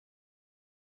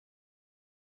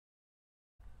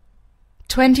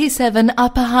27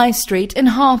 Upper High Street in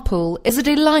Harpool is a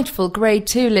delightful Grade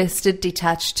 2 listed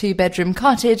detached two-bedroom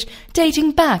cottage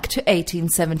dating back to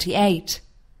 1878.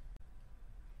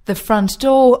 The front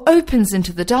door opens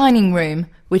into the dining room,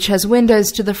 which has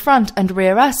windows to the front and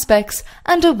rear aspects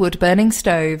and a wood-burning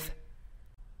stove.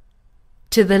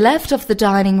 To the left of the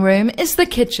dining room is the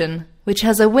kitchen, which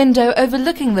has a window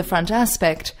overlooking the front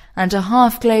aspect and a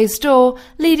half-glazed door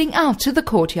leading out to the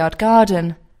courtyard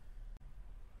garden.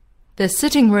 The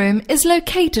sitting room is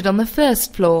located on the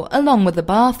first floor along with the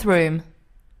bathroom.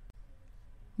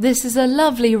 This is a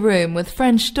lovely room with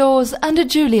French doors and a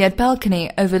Juliet balcony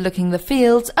overlooking the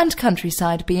fields and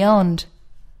countryside beyond.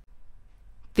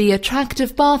 The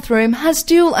attractive bathroom has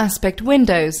dual aspect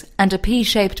windows and a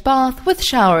P-shaped bath with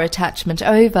shower attachment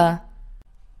over.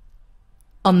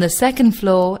 On the second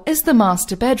floor is the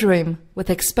master bedroom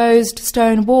with exposed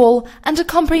stone wall and a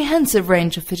comprehensive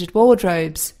range of fitted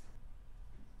wardrobes.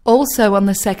 Also on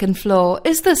the second floor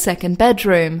is the second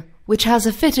bedroom, which has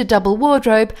a fitted double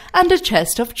wardrobe and a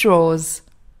chest of drawers.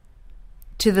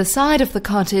 To the side of the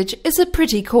cottage is a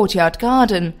pretty courtyard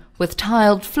garden with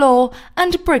tiled floor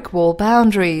and brick wall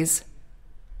boundaries.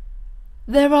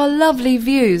 There are lovely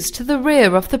views to the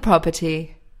rear of the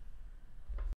property.